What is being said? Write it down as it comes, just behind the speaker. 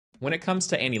When it comes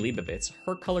to Annie Leibovitz,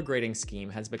 her color grading scheme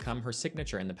has become her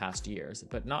signature in the past years,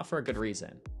 but not for a good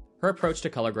reason. Her approach to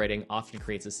color grading often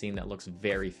creates a scene that looks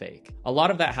very fake. A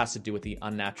lot of that has to do with the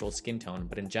unnatural skin tone,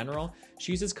 but in general,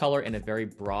 she uses color in a very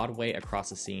broad way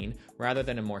across a scene, rather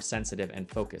than a more sensitive and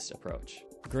focused approach.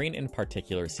 Green in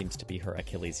particular seems to be her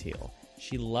Achilles heel.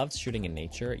 She loves shooting in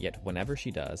nature, yet whenever she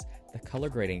does, the color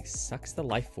grading sucks the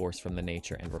life force from the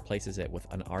nature and replaces it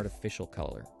with an artificial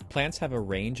color. Plants have a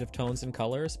range of tones and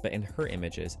colors, but in her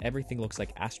images, everything looks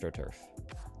like astroturf.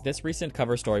 This recent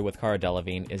cover story with Cara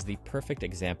Delevingne is the perfect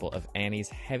example of Annie's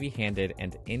heavy-handed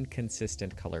and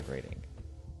inconsistent color grading.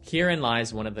 Herein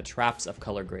lies one of the traps of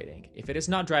color grading. If it is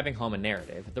not driving home a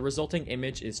narrative, the resulting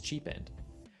image is cheapened.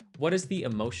 What is the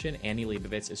emotion Annie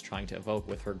Leibovitz is trying to evoke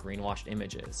with her greenwashed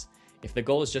images? If the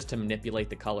goal is just to manipulate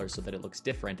the colors so that it looks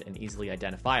different and easily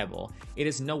identifiable, it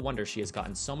is no wonder she has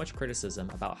gotten so much criticism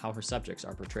about how her subjects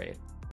are portrayed.